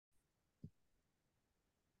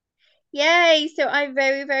Yay! So I'm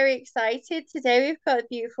very, very excited. Today we've got a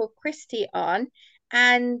beautiful Christy on.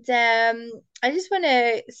 And I just want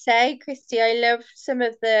to say, Christy, I love some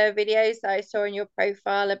of the videos that I saw in your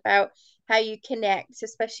profile about how you connect,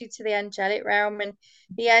 especially to the angelic realm. And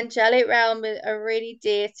the angelic realm are really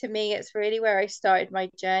dear to me. It's really where I started my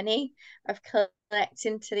journey of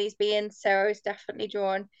connecting to these beings. So I was definitely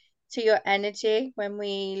drawn to your energy when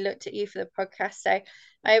we looked at you for the podcast. So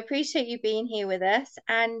I appreciate you being here with us.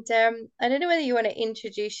 And I don't know whether you want to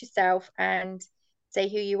introduce yourself and say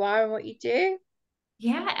who you are and what you do.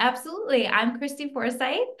 Yeah, absolutely. I'm Christy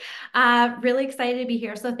Forsyth. Really excited to be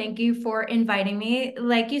here. So thank you for inviting me.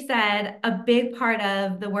 Like you said, a big part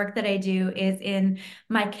of the work that I do is in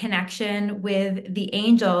my connection with the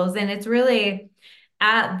angels, and it's really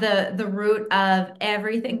at the root of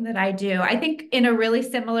everything that I do. I think in a really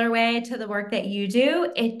similar way to the work that you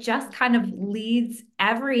do, it just kind of leads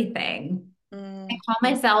everything. I Mm, call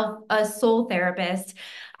myself a soul therapist.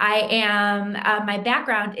 My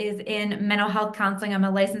background is in mental health counseling. I'm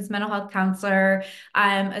a licensed mental health counselor.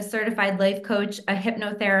 I'm a certified life coach, a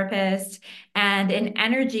hypnotherapist, and an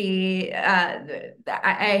energy.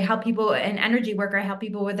 I help people, an energy worker. I help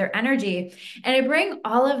people with their energy. And I bring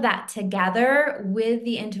all of that together with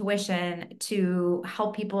the intuition to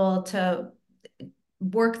help people to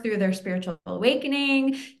work through their spiritual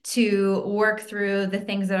awakening, to work through the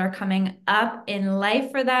things that are coming up in life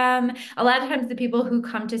for them. A lot of times, the people who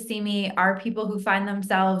come to see me are people who find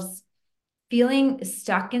themselves feeling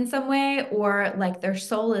stuck in some way, or like their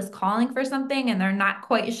soul is calling for something and they're not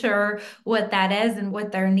quite sure what that is and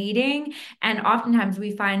what they're needing. And oftentimes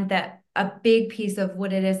we find that a big piece of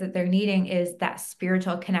what it is that they're needing is that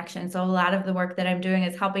spiritual connection. So a lot of the work that I'm doing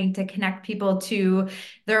is helping to connect people to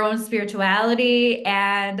their own spirituality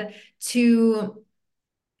and to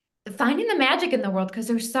finding the magic in the world, because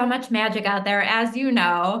there's so much magic out there, as you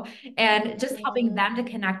know, and just helping mm. them to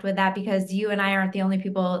connect with that, because you and I aren't the only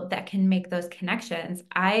people that can make those connections.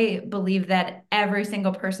 I believe that every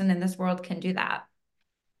single person in this world can do that.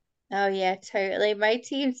 Oh yeah, totally. My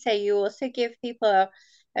team say you also give people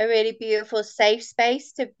a really beautiful safe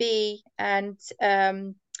space to be and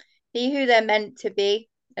be who they're meant to be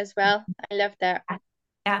as well. I love that.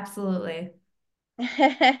 Absolutely.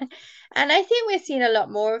 And I think we're seeing a lot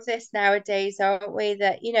more of this nowadays, aren't we?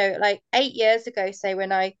 That, like 8 years ago, say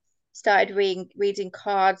when I started reading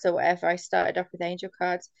cards or whatever, I started off with angel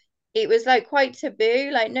cards. It was like quite taboo.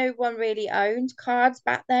 Like no one really owned cards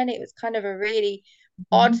back then. It was kind of a really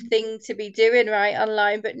odd Mhm. thing to be doing right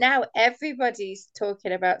online. But now everybody's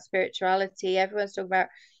talking about spirituality. Everyone's talking about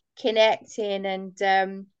connecting. And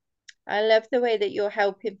I love the way that you're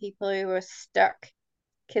helping people who are stuck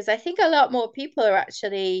because I think a lot more people are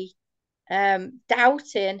actually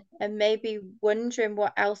doubting and maybe wondering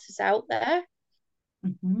what else is out there.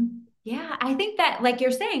 Mhm. Yeah, I think that, like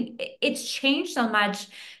you're saying, it's changed so much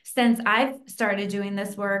since I've started doing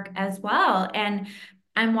this work as well. And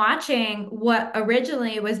I'm watching what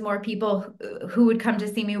originally was more people who would come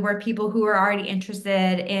to see me were people who were already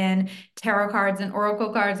interested in tarot cards and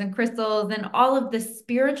oracle cards and crystals and all of the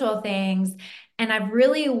spiritual things. And I've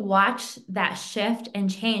really watched that shift and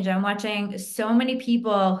change. I'm watching so many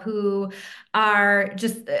people who are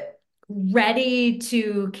just ready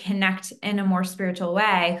to connect in a more spiritual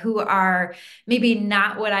way, who are maybe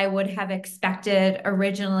not what I would have expected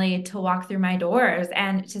originally to walk through my doors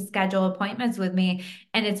and to schedule appointments with me.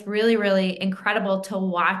 And it's really, really incredible to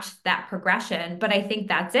watch that progression. But I think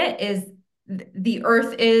that's it, is the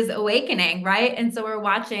earth is awakening, right? And so we're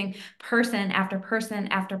watching person after person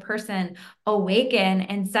after person awaken,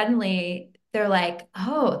 and suddenly they're like,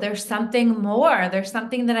 oh, there's something more. There's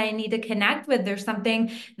something that I need to connect with. There's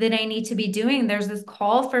something that I need to be doing. There's this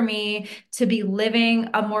call for me to be living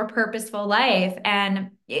a more purposeful life.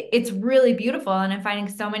 And it's really beautiful. And I'm finding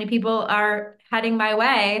so many people are heading my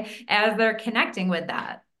way as they're connecting with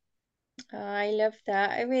that. Oh, I love that.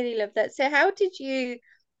 I really love that. So, how did you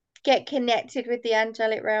get connected with the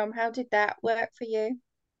angelic realm? How did that work for you?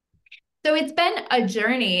 So it's been a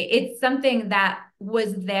journey. It's something that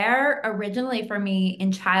was there originally for me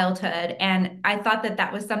in childhood. And I thought that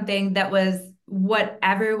that was something that was what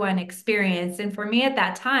everyone experienced. And for me at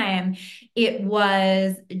that time, it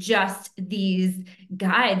was just these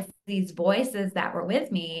guides, these voices that were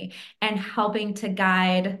with me and helping to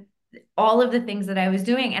guide all of the things that I was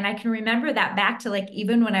doing. And I can remember that back to like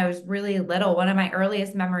even when I was really little. One of my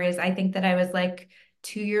earliest memories, I think that I was like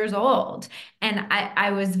 2 years old. And I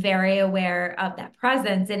was very aware of that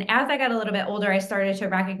presence. And as I got a little bit older, I started to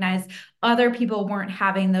recognize other people weren't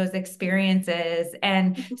having those experiences.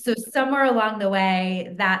 And so somewhere along the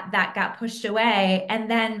way that got pushed away. And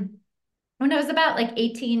then when I was about like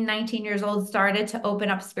 18, 19 years old, started to open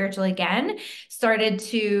up spiritually again, started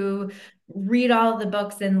to read all the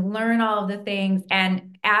books and learn all of the things.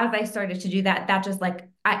 And as I started to do that, that just like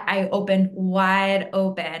I opened wide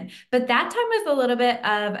open. But that time was a little bit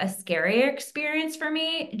of a scary experience for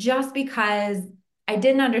me, just because I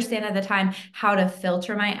didn't understand at the time how to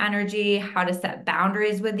filter my energy, how to set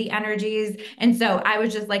boundaries with the energies. And so I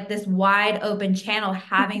was just like this wide open channel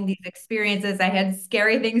having these experiences. I had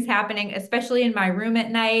scary things happening, especially in my room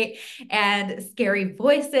at night, and scary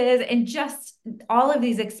voices, and just all of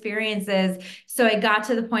these experiences. So I got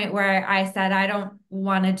to the point where I said, I don't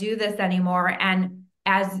want to do this anymore. And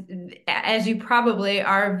as you probably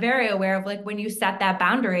are very aware of, like when you set that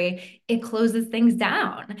boundary, it closes things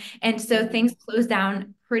down. And so things closed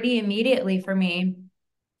down pretty immediately for me.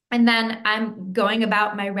 And then I'm going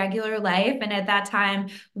about my regular life. And at that time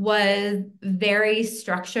was very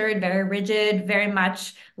structured, very rigid, very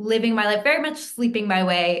much living my life, very much sleepwalking my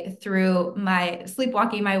way through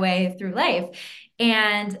life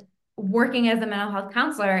and working as a mental health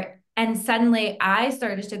counselor. And suddenly I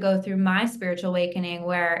started to go through my spiritual awakening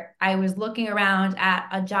where I was looking around at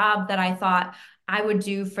a job that I thought I would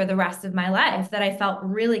do for the rest of my life, that I felt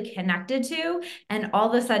really connected to. And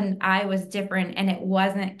all of a sudden, I was different and it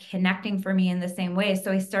wasn't connecting for me in the same way. So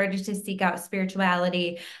I started to seek out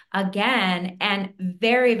spirituality again. And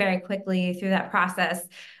very, very quickly through that process,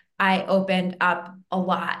 I opened up a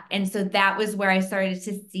lot. And so that was where I started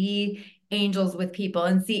to see angels with people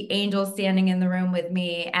and see angels standing in the room with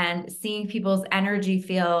me and seeing people's energy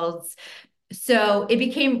fields. So it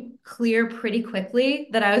became clear pretty quickly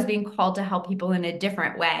that I was being called to help people in a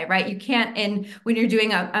different way, right? You can't, when you're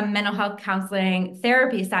doing a mental health counseling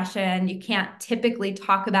therapy session, you can't typically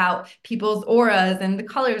talk about people's auras and the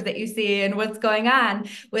colors that you see and what's going on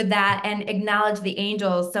with that and acknowledge the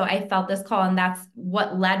angels. So I felt this call, and that's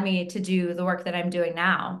what led me to do the work that I'm doing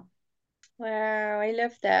now. Wow, I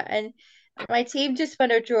love that. And my team just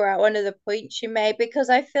want to draw out one of the points you made because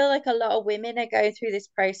I feel like a lot of women are going through this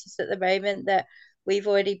process at the moment that we've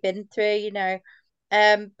already been through, you know.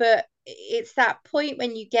 But it's that point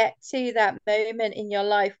when you get to that moment in your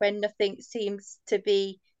life when nothing seems to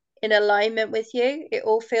be in alignment with you. It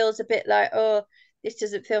all feels a bit like, oh, this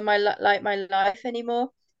doesn't feel like my life anymore.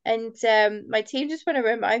 And my team just want to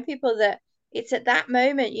remind people that it's at that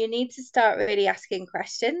moment you need to start really asking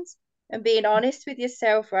questions and being honest with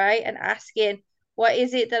yourself, right? And asking, what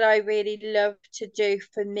is it that I really love to do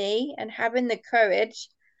for me? And having the courage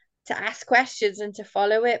to ask questions and to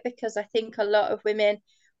follow it, because I think a lot of women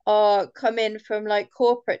are coming from like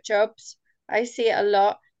corporate jobs. I see it a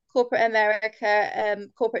lot, corporate America,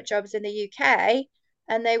 corporate jobs in the UK,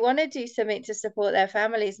 and they want to do something to support their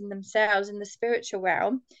families and themselves in the spiritual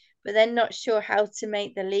realm, but they're not sure how to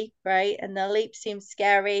make the leap, right? And the leap seems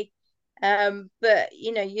scary. But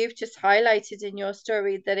you know, you've just highlighted in your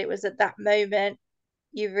story that it was at that moment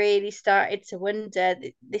you really started to wonder,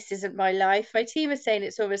 this isn't my life. My team is saying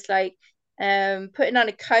it's almost like putting on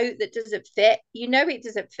a coat that doesn't fit. You know it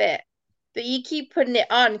doesn't fit, but you keep putting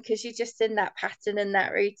it on because you're just in that pattern and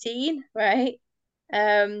that routine, right?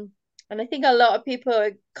 And I think a lot of people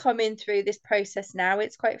are coming through this process now.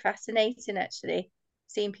 It's quite fascinating actually,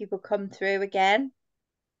 seeing people come through again.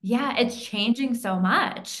 Yeah, it's changing so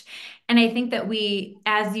much. And I think that we,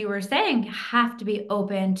 as you were saying, have to be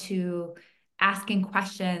open to asking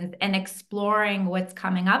questions and exploring what's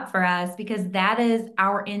coming up for us, because that is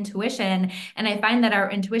our intuition. And I find that our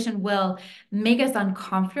intuition will make us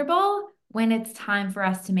uncomfortable when it's time for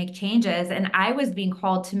us to make changes. And I was being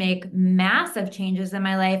called to make massive changes in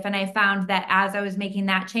my life. And I found that as I was making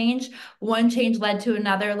that change, one change led to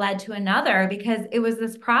another, because it was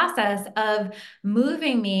this process of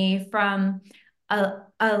moving me from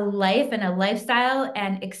a life and a lifestyle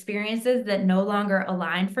and experiences that no longer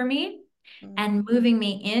align for me, and Mm. moving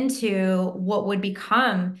me into what would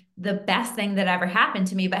become the best thing that ever happened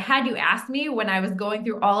to me. But had you asked me when I was going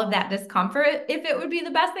through all of that discomfort if it would be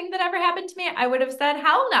the best thing that ever happened to me, I would have said,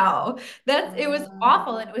 hell no. It was Mm.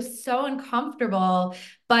 awful and it was so uncomfortable.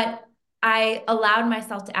 But I allowed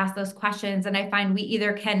myself to ask those questions. And I find we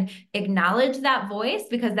either can acknowledge that voice,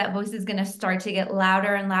 because that voice is going to start to get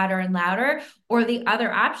louder and louder and louder, or the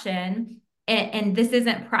other option, and this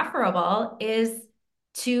isn't preferable, is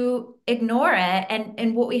to ignore it.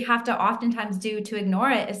 And what we have to oftentimes do to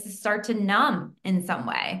ignore it is to start to numb in some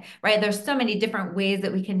way, right? There's so many different ways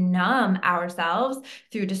that we can numb ourselves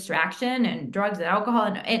through distraction and drugs and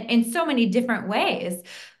alcohol, and in so many different ways.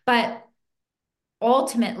 But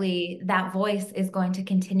ultimately, that voice is going to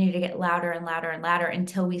continue to get louder and louder and louder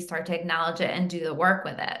until we start to acknowledge it and do the work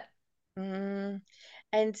with it. Mm.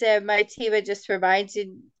 And my team are just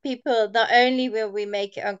reminding people not only will we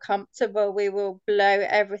make it uncomfortable, we will blow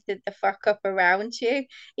everything the fuck up around you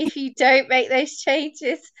if you don't make those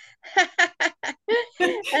changes.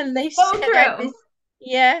 And they So shared true. this,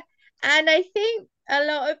 yeah. And I think a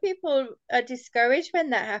lot of people are discouraged when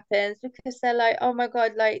that happens because they're like, oh my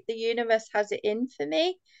God, like the universe has it in for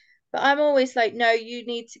me. But I'm always like, no, you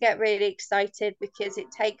need to get really excited because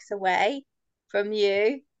it takes away from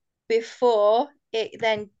you before it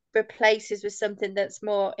then replaces with something that's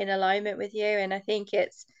more in alignment with you. And I think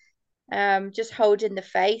it's just holding the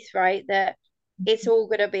faith, right? That it's all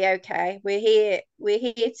gonna be okay. We're here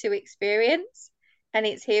to experience, and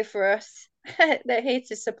it's here for us. They're here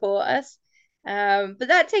to support us. But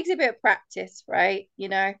that takes a bit of practice, right?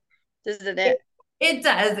 Doesn't it? It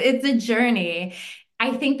does. It's a journey.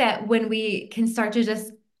 I think that when we can start to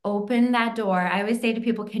just open that door, I always say to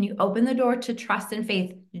people, can you open the door to trust and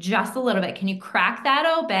faith just a little bit? Can you crack that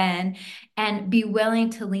open and be willing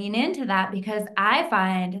to lean into that? Because I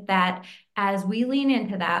find that as we lean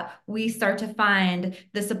into that, we start to find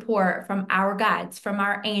the support from our guides, from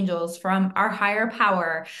our angels, from our higher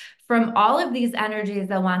power, from all of these energies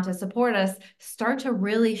that want to support us, start to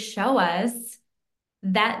really show us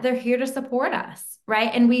that they're here to support us, right?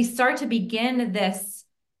 And we start to begin this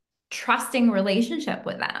trusting relationship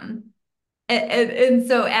with them. And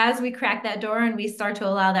so as we crack that door and we start to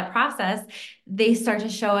allow that process, they start to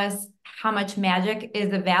show us how much magic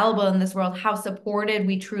is available in this world, how supported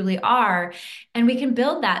we truly are. And we can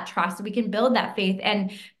build that trust, we can build that faith.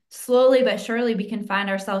 And slowly but surely, we can find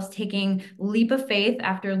ourselves taking leap of faith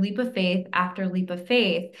after leap of faith after leap of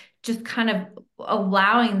faith, just kind of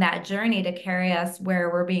allowing that journey to carry us where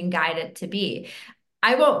we're being guided to be.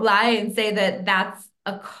 I won't lie and say that that's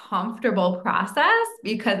a comfortable process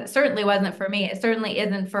because it certainly wasn't for me. It certainly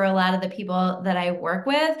isn't for a lot of the people that I work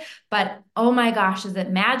with. But oh my gosh, is it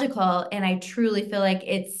magical? And I truly feel like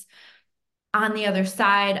it's on the other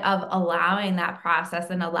side of allowing that process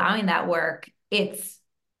and allowing that work. It's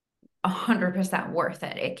 100% worth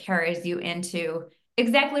it. It carries you into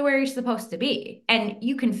exactly where you're supposed to be. And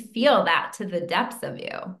you can feel that to the depths of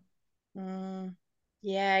you. Mm,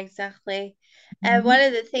 yeah, exactly. And one Mhm.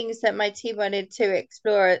 of the things that my team wanted to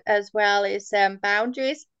explore as well is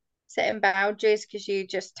boundaries, setting boundaries, because you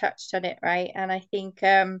just touched on it, right? And I think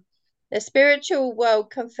the spiritual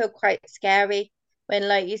world can feel quite scary when,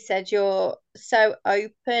 like you said, you're so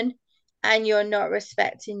open and you're not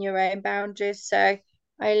respecting your own boundaries. So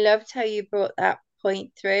I loved how you brought that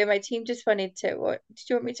point through. My team just wanted to, what did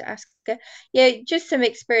you want me to ask her? Yeah, just some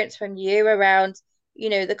experience from you around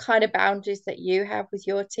the kind of boundaries that you have with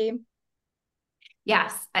your team.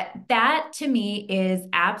 Yes, that to me is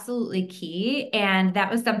absolutely key. And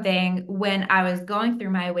that was something when I was going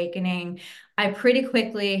through my awakening, I pretty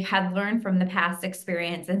quickly had learned from the past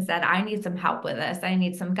experience and said, I need some help with this. I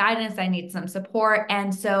need some guidance. I need some support.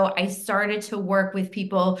 And so I started to work with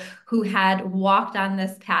people who had walked on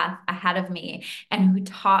this path ahead of me and who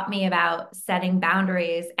taught me about setting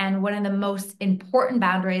boundaries. And one of the most important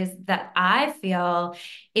boundaries that I feel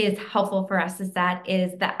is helpful for us to set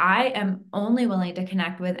is that I am only willing to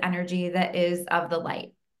connect with energy that is of the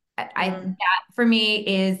light. Mm, That for me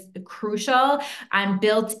is crucial. I'm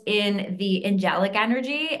built in the angelic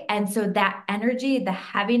energy. And so that energy, the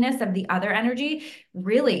heaviness of the other energy,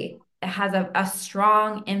 really has a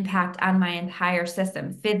strong impact on my entire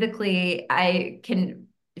system. Physically, I can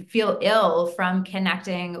feel ill from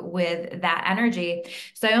connecting with that energy.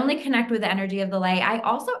 So I only connect with the energy of the light. I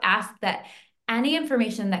also ask that any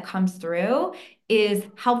information that comes through is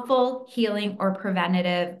helpful, healing, or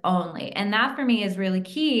preventative only. And that for me is really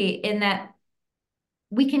key in that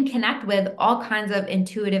we can connect with all kinds of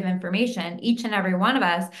intuitive information. Each and every one of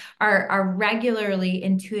us are regularly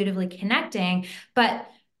intuitively connecting, but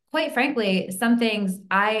quite frankly, some things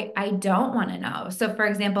I don't want to know. So for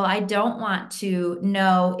example, I don't want to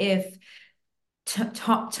know if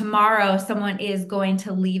tomorrow someone is going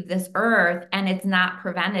to leave this earth and it's not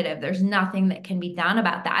preventative. There's nothing that can be done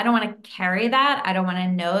about that. I don't want to carry that. I don't want to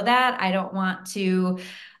know that. I don't want to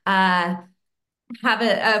uh, have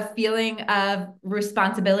a feeling of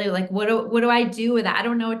responsibility. Like, what do I do with that? I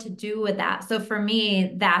don't know what to do with that. So for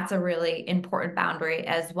me, that's a really important boundary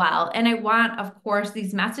as well. And I want, of course,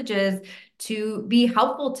 these messages to be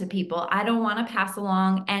helpful to people. I don't want to pass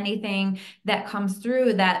along anything that comes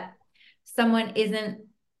through that someone isn't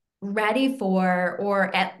ready for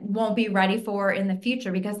or won't be ready for in the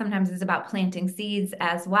future, because sometimes it's about planting seeds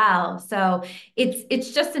as well. So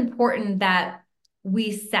it's just important that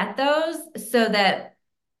we set those so that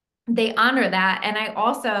they honor that. And I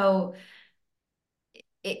also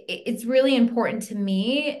it's really important to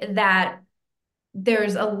me that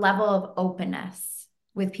there's a level of openness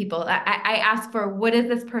with people. I ask for, what is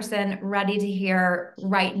this person ready to hear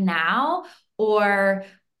right now? Or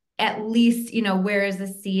at least, where is the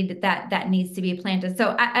seed that needs to be planted?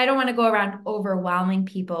 So I don't want to go around overwhelming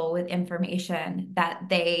people with information that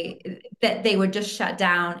they would just shut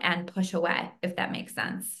down and push away, if that makes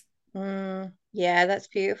sense. Yeah, that's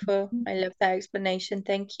beautiful. I love that explanation.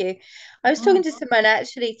 Thank you. I was talking Oh, to someone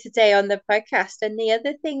actually today on the podcast, and the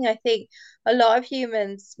other thing I think a lot of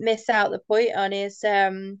humans miss out the point on is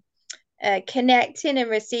connecting and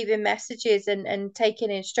receiving messages and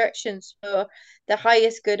taking instructions for the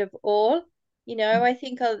highest good of all. I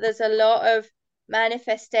think there's a lot of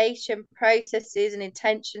manifestation processes and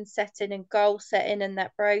intention setting and goal setting and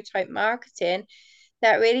that prototype marketing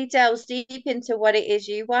that really delves deep into what it is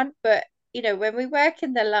you want. But, when we work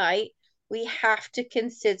in the light, we have to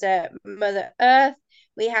consider Mother Earth,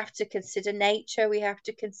 we have to consider nature, we have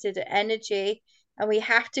to consider energy, and we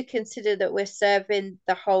have to consider that we're serving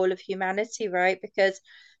the whole of humanity, right? Because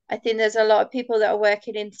I think there's a lot of people that are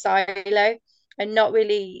working in silo and not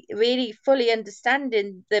really fully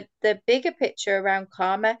understanding the bigger picture around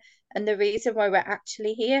karma and the reason why we're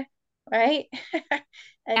actually here, right?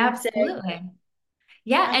 and absolutely.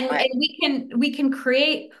 Yeah, I and find we can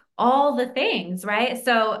create all the things, right?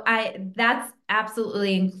 So that's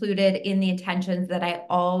absolutely included in the intentions that I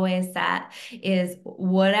always set, is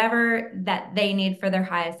whatever that they need for their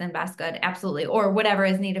highest and best good, absolutely, or whatever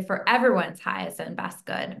is needed for everyone's highest and best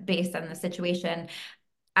good based on the situation.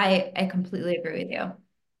 I completely agree with you.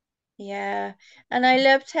 Yeah, and I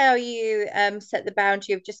loved how you set the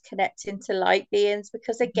boundary of just connecting to light beings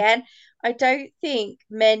because again, I don't think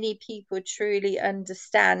many people truly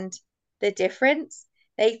understand the difference.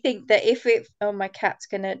 They think that if it, oh, my cat's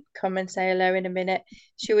gonna come and say hello in a minute.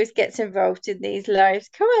 She always gets involved in these lives.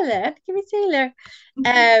 Come on, then, give me say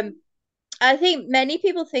hello. I think many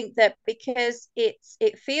people think that because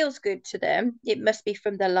it feels good to them, it must be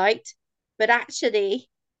from the light. But actually,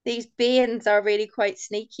 these beings are really quite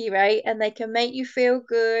sneaky, right? And they can make you feel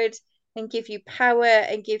good and give you power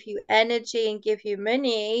and give you energy and give you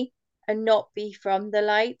money and not be from the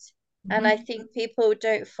light. And I Mhm. think people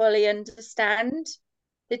don't fully understand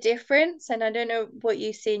the difference. And I don't know what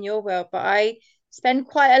you see in your world, but I spend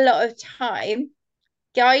quite a lot of time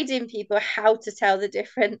guiding people how to tell the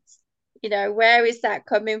difference. Where is that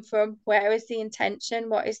coming from? Where is the intention?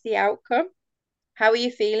 What is the outcome? How are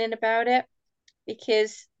you feeling about it?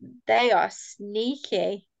 Because they are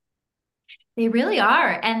sneaky. They really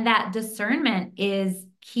are. And that discernment is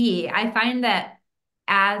key. I find that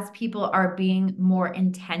as people are being more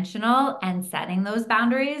intentional and setting those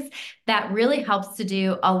boundaries, that really helps to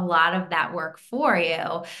do a lot of that work for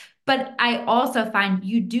you. But I also find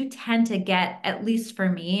you do tend to get, at least for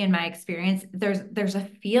me in my experience, there's a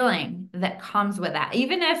feeling that comes with that.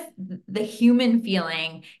 Even if the human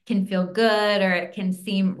feeling can feel good or it can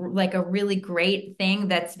seem like a really great thing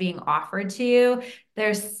that's being offered to you,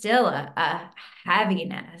 there's still a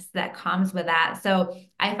heaviness that comes with that. So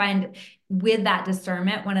I find with that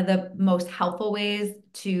discernment, one of the most helpful ways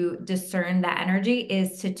to discern that energy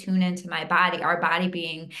is to tune into my body, our body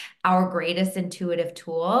being our greatest intuitive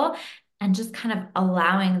tool. And just kind of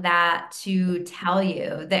allowing that to tell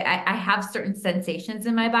you that I have certain sensations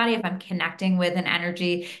in my body if I'm connecting with an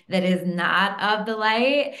energy that is not of the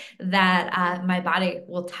light, that my body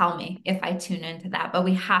will tell me if I tune into that. But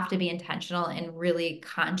we have to be intentional and really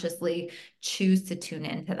consciously choose to tune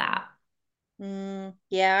into that.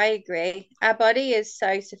 Yeah, I agree. Our body is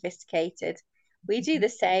so sophisticated. We do the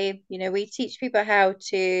same. We teach people how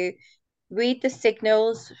to read the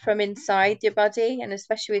signals from inside your body and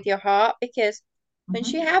especially with your heart because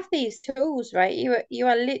once you Mhm. have these tools, right, you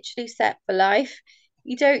are literally set for life.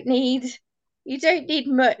 You don't need you don't need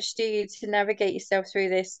much, do you, to navigate yourself through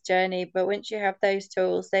this journey, but once you have those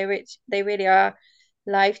tools, they really are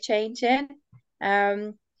life changing.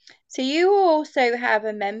 um so you also have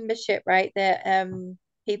a membership, right, that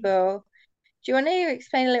people, do you want to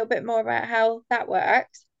explain a little bit more about how that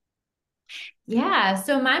works? Yeah,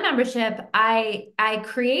 so my membership, I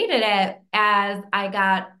created it as I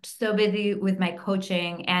got so busy with my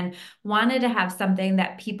coaching and wanted to have something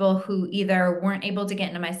that people who either weren't able to get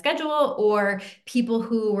into my schedule or people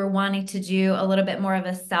who were wanting to do a little bit more of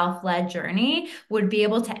a self-led journey would be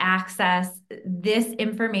able to access this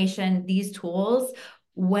information, these tools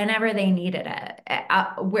whenever they needed it,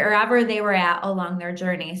 wherever they were at along their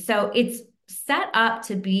journey. So it's set up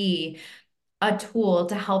to be a tool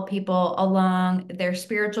to help people along their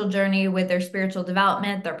spiritual journey with their spiritual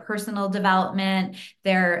development, their personal development,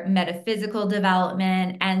 their metaphysical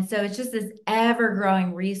development. And so it's just this ever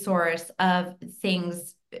growing resource of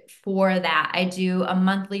things for that. I do a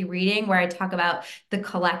monthly reading where I talk about the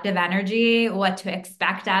collective energy, what to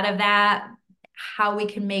expect out of that, how we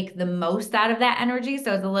can make the most out of that energy.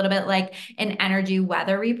 So it's a little bit like an energy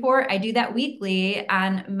weather report. I do that weekly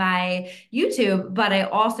on my YouTube, but I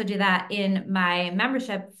also do that in my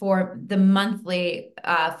membership for the monthly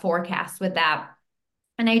forecast with that.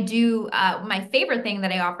 And I do, my favorite thing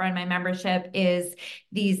that I offer on my membership is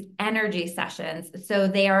these energy sessions. So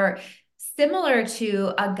they are similar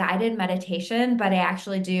to a guided meditation, but I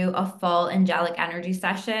actually do a full angelic energy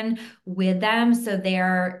session with them. So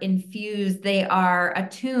they're infused, they are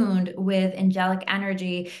attuned with angelic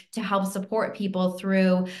energy to help support people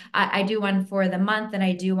through. I do one for the month and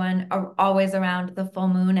I do one always around the full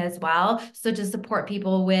moon as well. So to support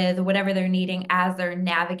people with whatever they're needing as they're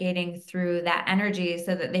navigating through that energy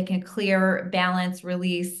so that they can clear, balance,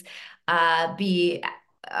 release, be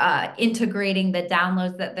integrating the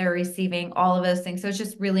downloads that they're receiving, all of those things. So it's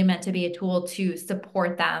just really meant to be a tool to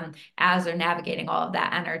support them as they're navigating all of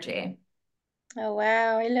that energy. Oh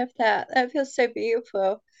wow, I love that. That feels so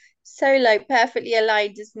beautiful. So like perfectly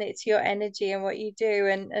aligned, isn't it, to your energy and what you do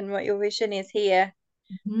and what your vision is here.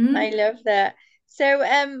 I Mhm. love that. So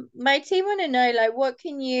my team want to know like what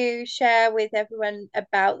can you share with everyone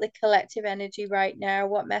about the collective energy right now?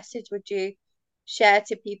 What message would you share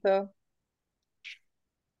to people?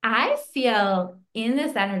 I feel in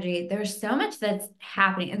this energy, there's so much that's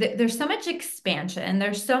happening. There's so much expansion,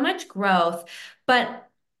 there's so much growth, but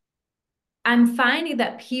I'm finding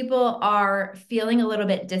that people are feeling a little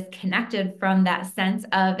bit disconnected from that sense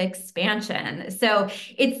of expansion. So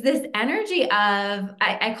it's this energy of,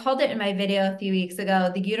 I called it in my video a few weeks ago,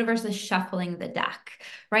 the universe is shuffling the deck,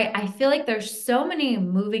 right? I feel like there's so many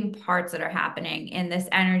moving parts that are happening in this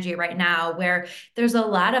energy right now where there's a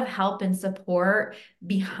lot of help and support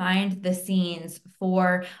behind the scenes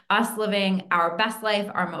for us living our best life,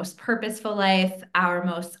 our most purposeful life, our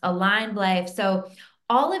most aligned life. So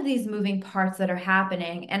all of these moving parts that are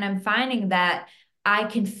happening. And I'm finding that I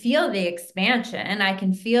can feel the expansion, I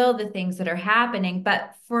can feel the things that are happening.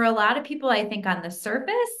 But for a lot of people, I think on the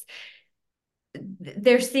surface,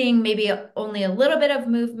 they're seeing maybe only a little bit of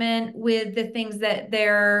movement with the things that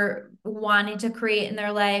they're wanting to create in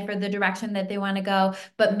their life or the direction that they want to go,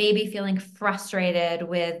 but maybe feeling frustrated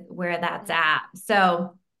with where that's at.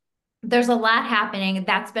 So there's a lot happening.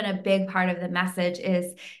 That's been a big part of the message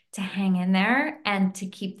is to hang in there and to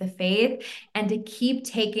keep the faith and to keep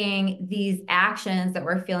taking these actions that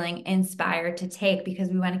we're feeling inspired to take because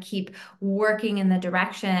we want to keep working in the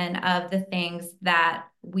direction of the things that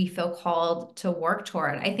we feel called to work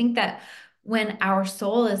toward. I think that when our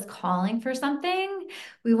soul is calling for something,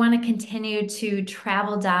 we want to continue to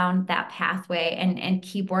travel down that pathway and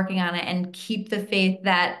keep working on it and keep the faith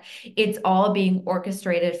that it's all being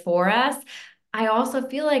orchestrated for us. I also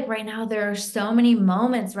feel like right now there are so many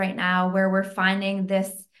moments right now where we're finding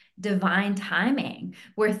this divine timing,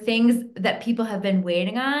 where things that people have been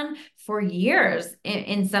waiting on for years,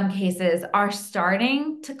 in some cases, are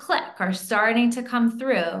starting to click, are starting to come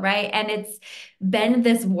through, right? And it's been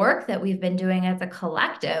this work that we've been doing as a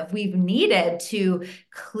collective. We've needed to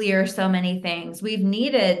clear so many things. We've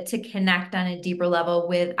needed to connect on a deeper level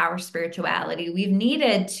with our spirituality. We've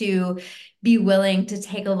needed to be willing to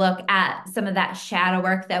take a look at some of that shadow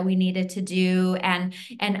work that we needed to do and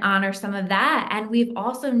honor some of that. And we've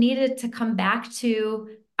also needed to come back to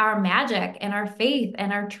our magic and our faith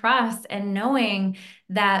and our trust and knowing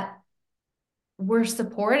that we're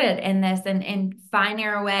supported in this and finding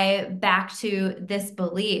our way back to this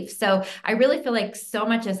belief. So I really feel like so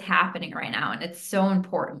much is happening right now and it's so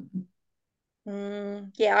important.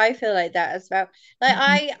 Yeah, I feel like that as well. Like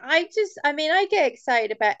Mhm. I mean, I get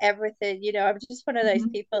excited about everything, you know. I'm just one of those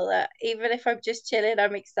Mhm. people that even if I'm just chilling,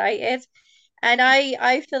 I'm excited. And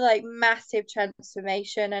I feel like massive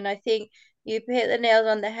transformation. And I think you hit the nail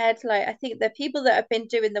on the head. Like I think the people that have been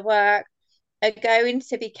doing the work are going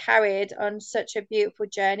to be carried on such a beautiful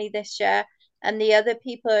journey this year. And the other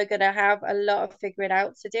people are going to have a lot of figuring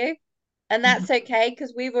out to do. And Mhm. that's okay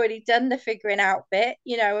because we've already done the figuring out bit,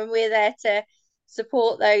 you know, and we're there to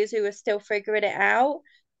support those who are still figuring it out.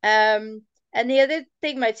 And the other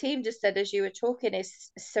thing my team just said as you were talking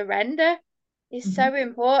is surrender is Mhm. so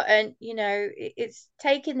important. You know, it's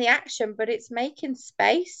taking the action, but it's making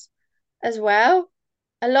space as well.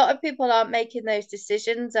 A lot of people aren't making those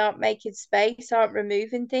decisions, aren't making space, aren't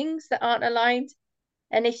removing things that aren't aligned.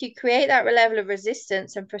 And if you create that level of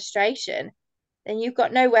resistance and frustration, then you've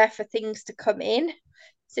got nowhere for things to come in.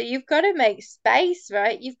 So you've got to make space,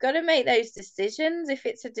 right? You've got to make those decisions. If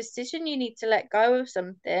it's a decision you need to let go of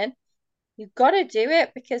something, you've got to do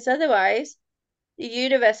it because otherwise the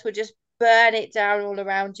universe will just burn it down all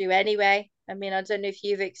around you anyway. I mean, I don't know if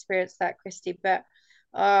you've experienced that, Christy, but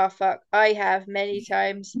oh fuck, I have many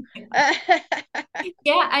times.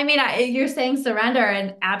 Yeah, I mean, you're saying surrender,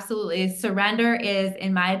 and absolutely, surrender is,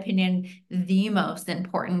 in my opinion, the most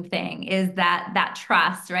important thing. Is that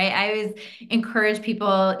trust, right? I always encourage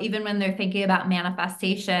people, even when they're thinking about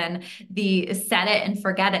manifestation, the set it and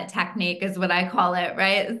forget it technique is what I call it,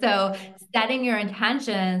 right? So setting your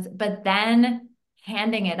intentions, but then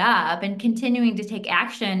handing it up and continuing to take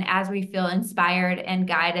action as we feel inspired and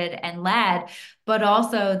guided and led. But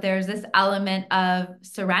also there's this element of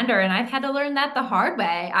surrender. And I've had to learn that the hard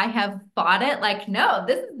way. I have fought it like, no,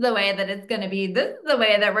 this is the way that it's going to be. This is the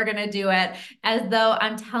way that we're going to do it, as though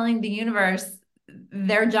I'm telling the universe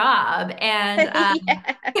their job. And Yeah.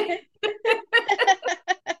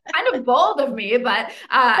 kind of bold of me, but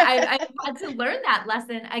I've had to learn that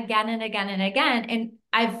lesson again and again and again. And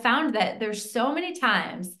I've found that there's so many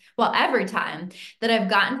times, well, every time that I've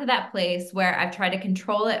gotten to that place where I've tried to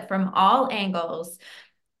control it from all angles,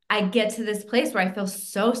 I get to this place where I feel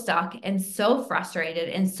so stuck and so frustrated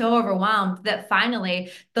and so overwhelmed that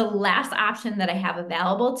finally the last option that I have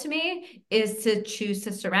available to me is to choose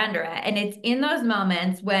to surrender it. And it's in those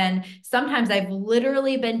moments when sometimes I've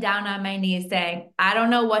literally been down on my knees saying, I don't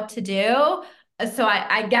know what to do. So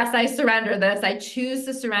I guess I surrender this. I choose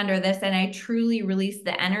to surrender this, and I truly release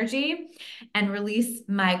the energy and release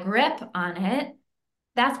my grip on it.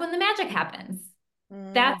 That's when the magic happens.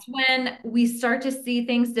 Mm, That's when we start to see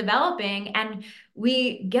things developing and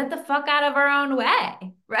we get the fuck out of our own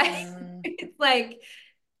way, right? mm, It's like,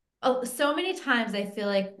 oh, so many times I feel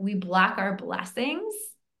like we block our blessings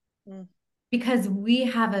mm, because we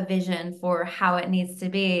have a vision for how it needs to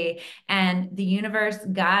be. And the universe,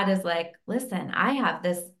 God is like, listen, I have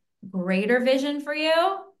this greater vision for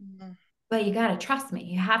you, mm. but you got to trust me.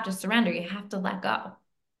 You have to surrender. You have to let go.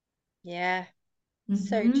 Yeah,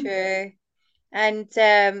 so Mm-hmm. true. And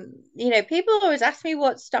people always ask me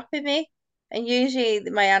what's stopping me, and usually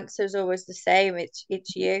my answer is always the same. It's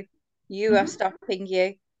you. You are Mm-hmm. stopping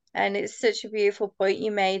you. And it's such a beautiful point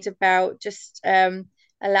you made about just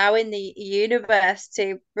allowing the universe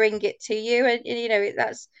to bring it to you. And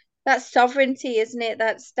that's sovereignty, isn't it?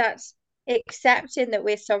 That's accepting that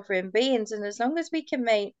we're sovereign beings, and as long as we can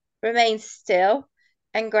remain still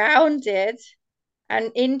and grounded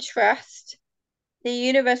and in trust, the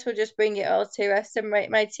universe will just bring it all to us. And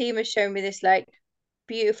my team has shown me this like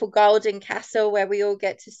beautiful golden castle where we all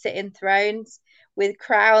get to sit in thrones with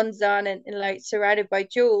crowns on, and like surrounded by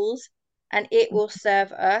jewels, and it will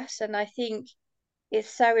serve us. And I think it's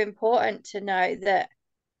so important to know that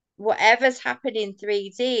whatever's happening in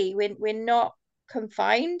 3D, we're not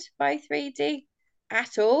confined by 3D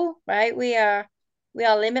at all, right? We are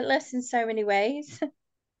limitless in so many ways.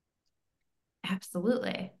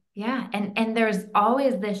 Absolutely. Yeah. And there's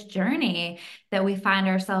always this journey that we find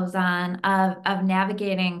ourselves on of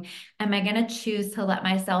navigating. Am I going to choose to let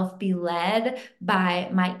myself be led by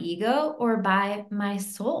my ego or by my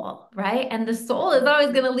soul? Right. And the soul is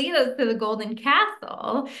always going to lead us to the golden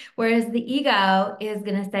castle, whereas the ego is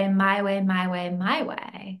going to say, my way, my way, my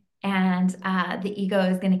way. And the ego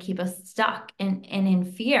is going to keep us stuck and in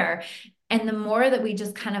fear. And the more that we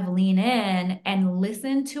just kind of lean in and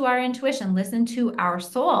listen to our intuition, listen to our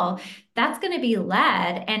soul, that's going to be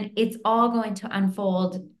led, and it's all going to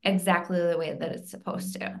unfold exactly the way that it's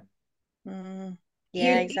supposed to. Mm,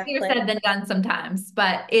 yeah, Easier exactly. said than done sometimes,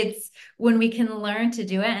 but it's when we can learn to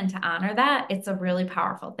do it and to honor that, it's a really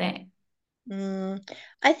powerful thing. Mm.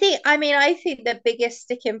 I think the biggest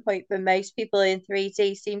sticking point for most people in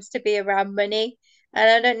 3D seems to be around money. And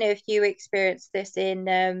I don't know if you experience this in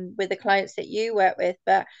with the clients that you work with,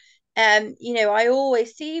 but I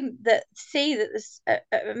always see that there's a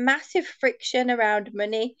massive friction around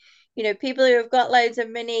money. People who have got loads of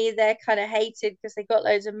money, they're kind of hated because they got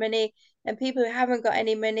loads of money, and people who haven't got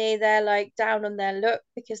any money, they're like down on their luck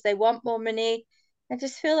because they want more money. I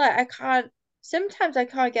just feel like sometimes I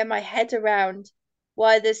can't get my head around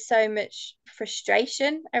why there's so much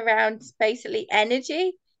frustration around basically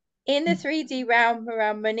energy in the 3D realm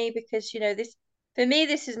around money, because this for me,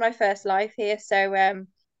 this is my first life here, so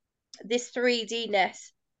this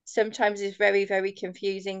 3D-ness sometimes is very, very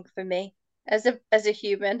confusing for me as a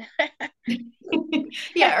human.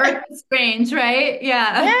 Yeah, Earth is strange, right?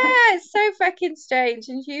 Yeah, Yeah. it's so fucking strange,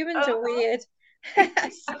 and humans are Oh. weird.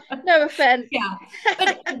 No offense. Yeah,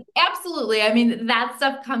 but absolutely. I mean, that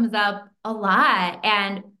stuff comes up a lot.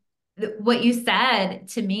 And what you said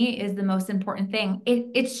to me is the most important thing.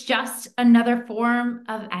 It's just another form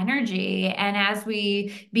of energy. And as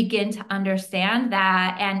we begin to understand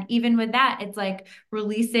that, and even with that, it's like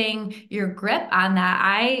releasing your grip on that.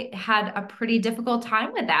 I had a pretty difficult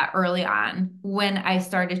time with that early on when I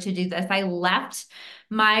started to do this. I left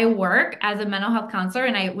my work as a mental health counselor,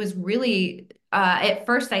 and I was really, at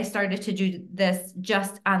first, I started to do this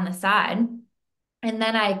just on the side. And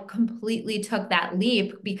then I completely took that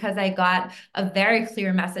leap because I got a very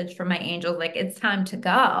clear message from my angels, like, it's time to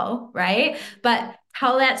go, right? But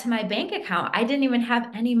tell that to my bank account. I didn't even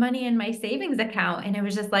have any money in my savings account. And it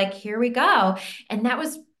was just like, here we go. And that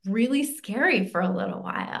was really scary for a little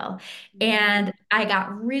while. Mm. And I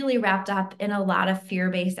got really wrapped up in a lot of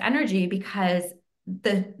fear-based energy because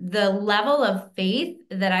the level of faith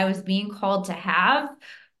that I was being called to have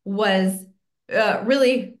was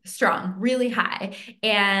really strong, really high.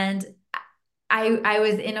 And I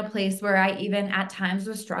was in a place where I even at times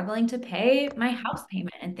was struggling to pay my house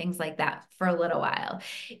payment and things like that for a little while.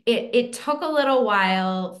 It took a little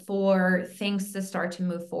while for things to start to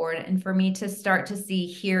move forward and for me to start to see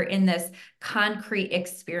here in this concrete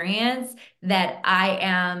experience that I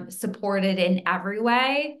am supported in every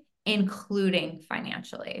way, including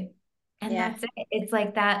financially. And Yeah. that's it. It's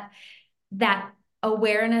like that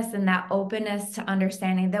awareness and that openness to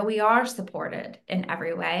understanding that we are supported in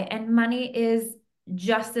every way. And money is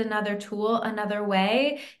just another tool, another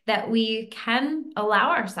way that we can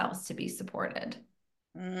allow ourselves to be supported.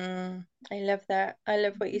 I love that. I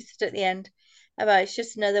love what you said at the end about it's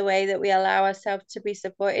just another way that we allow ourselves to be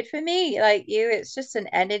supported. For me, like you, it's just an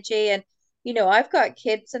energy. And, I've got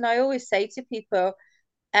kids, and I always say to people,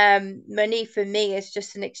 money for me is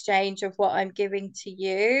just an exchange of what I'm giving to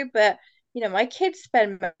you. But, my kids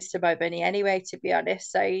spend most of my money anyway, to be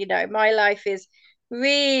honest. So, my life is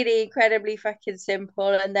really incredibly fucking simple,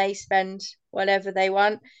 and they spend whatever they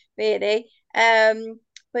want, really.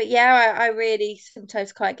 But yeah, I really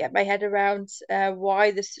sometimes can't get my head around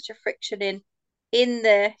why there's such a friction in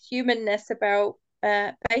the humanness about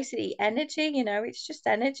basically energy. It's just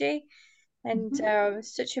energy, and Mhm.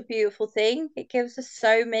 it's such a beautiful thing. It gives us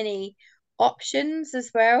so many options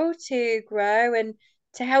as well to grow and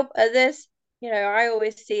to help others. I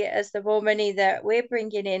always see it as the more money that we're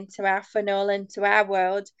bringing into our funnel and to our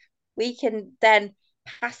world, we can then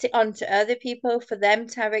pass it on to other people for them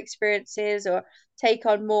to have experiences or take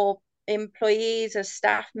on more employees or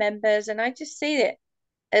staff members. And I just see it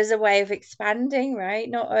as a way of expanding, right?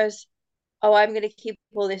 Not as, oh, I'm going to keep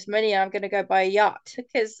all this money and I'm going to go buy a yacht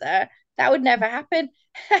because that would never happen.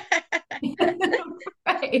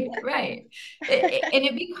 Right, right. And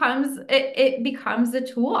it becomes a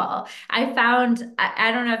tool. I found,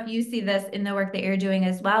 I don't know if you see this in the work that you're doing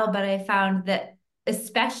as well, but I found that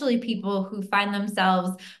especially people who find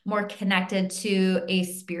themselves more connected to a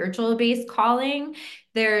spiritual based calling,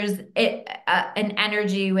 there's an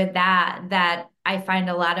energy with that I find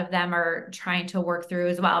a lot of them are trying to work through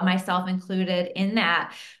as well, myself included in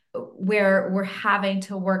that, where we're having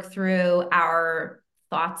to work through our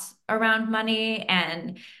thoughts around money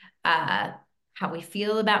and uh, how we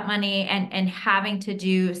feel about money and having to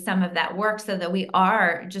do some of that work so that we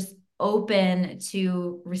are just open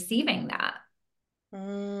to receiving that.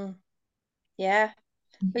 Mm, yeah,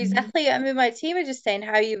 Mhm. exactly. I mean, my team are just saying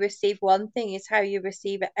how you receive one thing is how you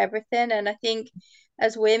receive everything. And I think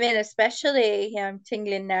as women, especially, yeah, I'm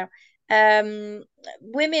tingling now.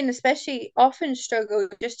 Women especially often struggle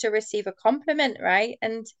just to receive a compliment, right?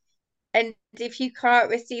 And if you can't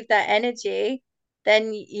receive that energy,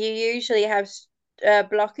 then you usually have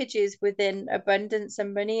blockages within abundance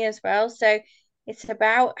and money as well. So it's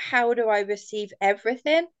about how do I receive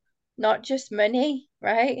everything, not just money,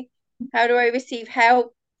 right? How do I receive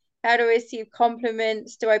help? How do I receive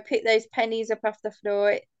compliments? Do I pick those pennies up off the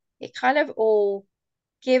floor? It kind of all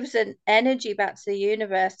gives an energy back to the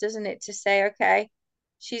universe, doesn't it? To say, okay,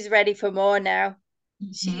 she's ready for more now.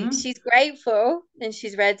 Mhm. She's grateful and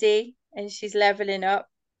she's ready and she's leveling up.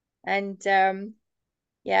 And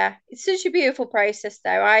yeah, it's such a beautiful process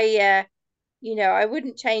though. I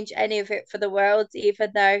wouldn't change any of it for the world,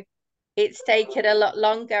 even though it's taken a lot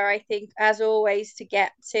longer, I think, as always, to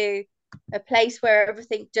get to a place where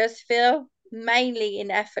everything does feel mainly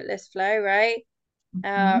in effortless flow, right?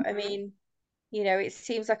 Mhm. I mean, it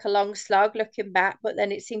seems like a long slog looking back, but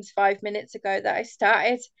then it seems 5 minutes ago that I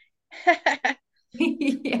started.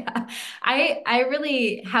 Yeah. I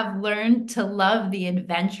really have learned to love the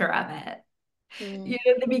adventure of it. Mm,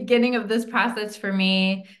 The beginning of this process for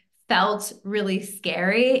me felt really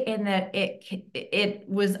scary in that it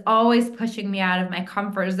was always pushing me out of my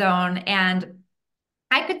comfort zone. And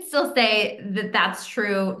I could still say that that's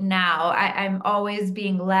true now. I'm always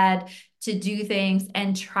being led to do things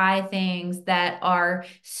and try things that are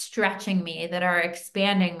stretching me, that are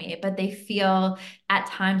expanding me, but they feel at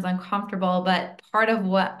times uncomfortable. But part of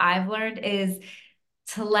what I've learned is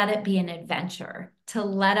to let it be an adventure, to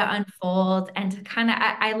let it unfold, and to kind of,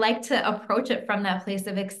 I like to approach it from that place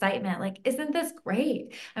of excitement. Like, isn't this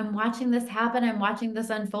great? I'm watching this happen. I'm watching this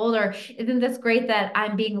unfold. Or isn't this great that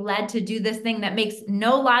I'm being led to do this thing that makes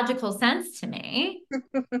no logical sense to me?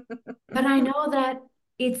 But I know that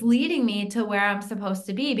it's leading me to where I'm supposed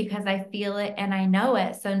to be because I feel it and I know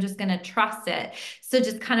it. So I'm just going to trust it. So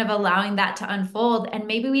just kind of allowing that to unfold. And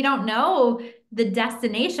maybe we don't know the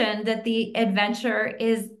destination that the adventure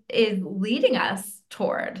is leading us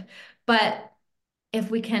toward. But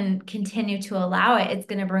if we can continue to allow it, it's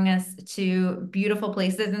going to bring us to beautiful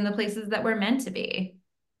places and the places that we're meant to be.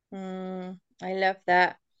 I love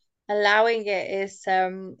that. Allowing it is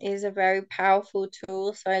a very powerful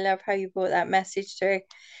tool. So I love how you brought that message through.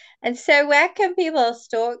 And so where can people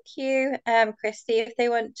stalk you, Christy, if they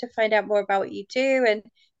want to find out more about what you do and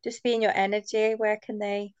just be in your energy, where can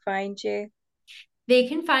they find you? They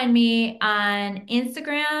can find me on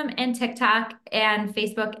Instagram and TikTok and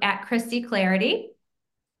Facebook at Christy Clarity.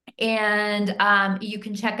 And you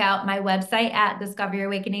can check out my website at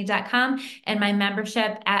discoveryourawakening.com and my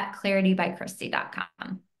membership at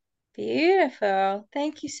claritybychristy.com. Beautiful.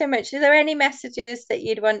 Thank you so much. Are there any messages that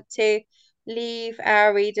you'd want to leave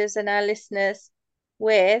our readers and our listeners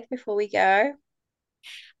with before we go?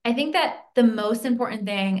 I think that the most important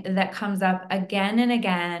thing that comes up again and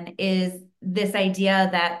again is this idea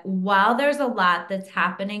that while there's a lot that's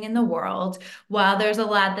happening in the world, while there's a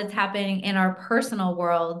lot that's happening in our personal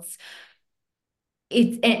worlds,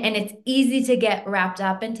 it's easy to get wrapped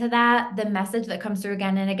up into that. The message that comes through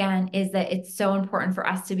again and again is that it's so important for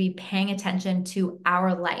us to be paying attention to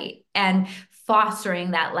our light and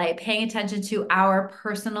fostering that light, paying attention to our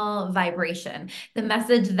personal vibration. The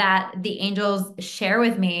message that the angels share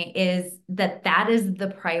with me is that that is the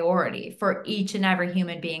priority for each and every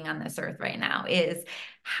human being on this earth right now is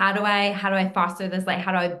how do I foster this light?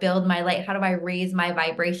 How do I build my light? How do I raise my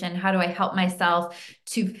vibration? How do I help myself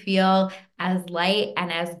to feel as light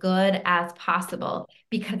and as good as possible?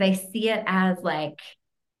 Because I see it as like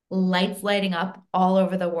lights lighting up all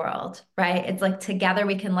over the world, right? It's like together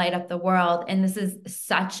we can light up the world. And this is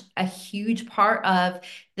such a huge part of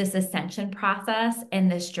this ascension process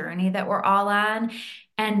and this journey that we're all on.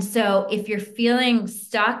 And so if you're feeling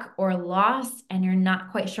stuck or lost and you're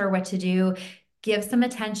not quite sure what to do, give some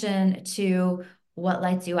attention to what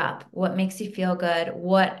lights you up, what makes you feel good,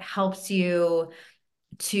 what helps you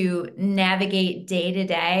to navigate day to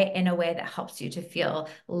day in a way that helps you to feel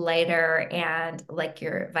lighter and like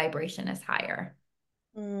your vibration is higher.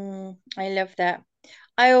 I love that.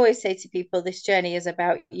 I always say to people, this journey is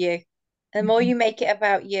about you. The more Mhm. you make it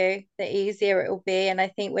about you, the easier it will be. And I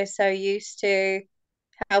think we're so used to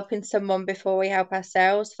helping someone before we help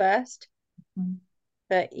ourselves first.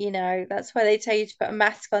 But that's why they tell you to put a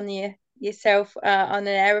mask on yourself on an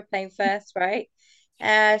aeroplane first, right?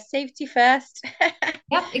 Safety first.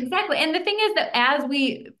 Yep, exactly. And the thing is that as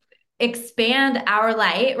we expand our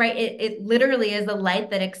light, right, it literally is a light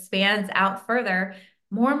that expands out further,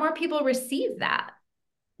 more and more people receive that.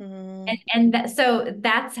 Mm, And that, so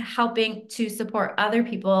that's helping to support other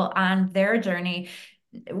people on their journey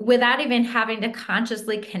without even having to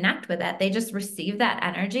consciously connect with it. They just receive that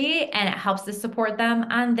energy and it helps to support them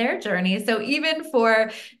on their journey. So even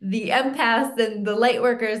for the empaths and the light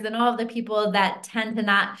workers and all of the people that tend to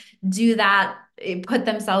not do that, put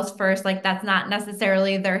themselves first, like that's not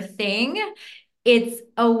necessarily their thing. It's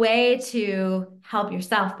a way to help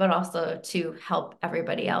yourself, but also to help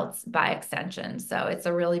everybody else by extension. So it's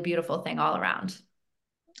a really beautiful thing all around.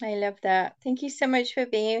 I love that. Thank you so much for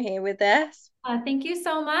being here with us. Thank you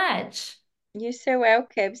so much. You're so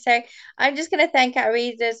welcome. So I'm just going to thank our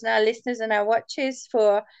readers and our listeners and our watchers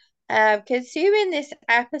for consuming this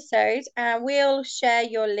episode. And we'll share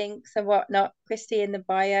your links and whatnot, Christy, in the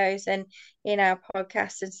bios and in our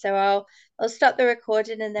podcast. And so I'll stop the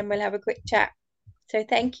recording and then we'll have a quick chat. So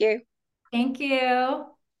thank you. Thank you.